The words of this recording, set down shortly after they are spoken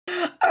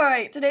All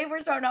right, today we're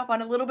starting off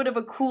on a little bit of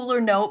a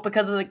cooler note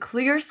because of the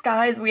clear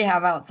skies we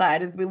have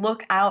outside as we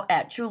look out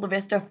at Chula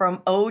Vista from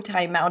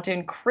Otay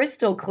Mountain.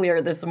 Crystal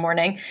clear this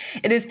morning.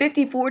 It is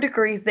 54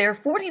 degrees there,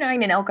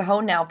 49 in El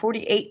Cajon now,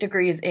 48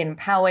 degrees in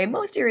Poway.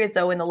 Most areas,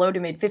 though, in the low to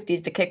mid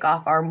 50s to kick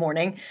off our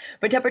morning.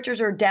 But temperatures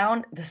are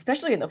down,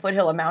 especially in the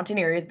foothill and mountain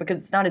areas because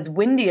it's not as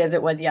windy as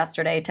it was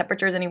yesterday.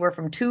 Temperatures anywhere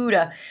from 2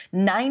 to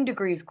 9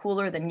 degrees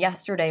cooler than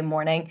yesterday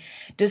morning.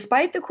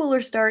 Despite the cooler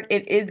start,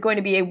 it is going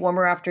to be a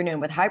warmer afternoon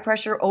with high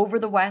pressure over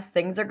the west.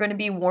 Things are going to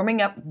be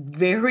warming up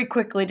very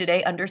quickly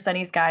today under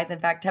sunny skies. In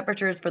fact,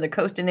 temperatures for the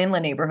coast and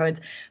inland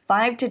neighborhoods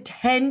 5 to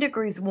 10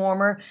 degrees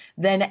warmer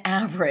than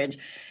average.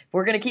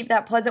 We're going to keep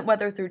that pleasant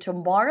weather through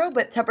tomorrow,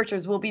 but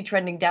temperatures will be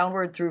trending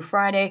downward through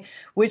Friday,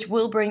 which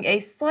will bring a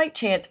slight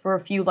chance for a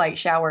few light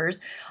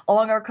showers.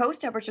 Along our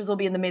coast, temperatures will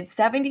be in the mid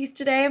 70s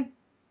today.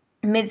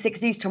 Mid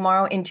 60s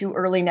tomorrow into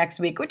early next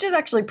week, which is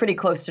actually pretty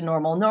close to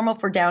normal. Normal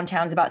for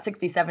downtown is about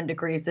 67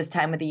 degrees this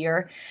time of the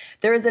year.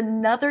 There is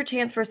another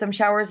chance for some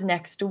showers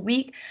next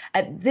week.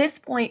 At this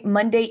point,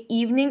 Monday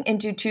evening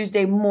into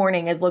Tuesday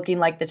morning is looking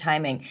like the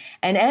timing.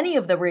 And any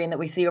of the rain that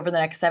we see over the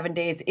next 7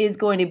 days is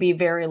going to be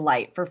very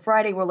light. For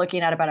Friday, we're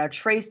looking at about a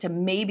trace to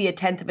maybe a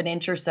tenth of an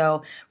inch or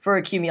so for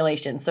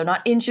accumulation. So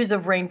not inches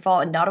of rainfall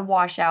and not a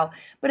washout,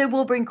 but it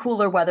will bring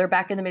cooler weather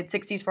back in the mid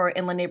 60s for our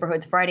inland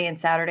neighborhoods Friday and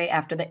Saturday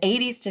after the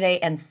 80s today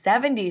and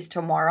 70s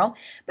tomorrow,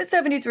 but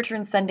 70s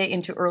return Sunday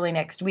into early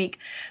next week.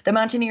 The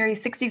mountain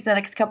areas 60s the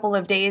next couple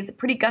of days.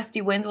 Pretty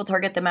gusty winds will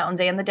target the mountains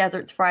and the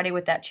deserts Friday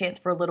with that chance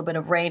for a little bit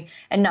of rain,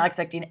 and not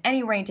expecting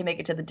any rain to make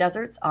it to the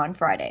deserts on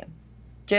Friday.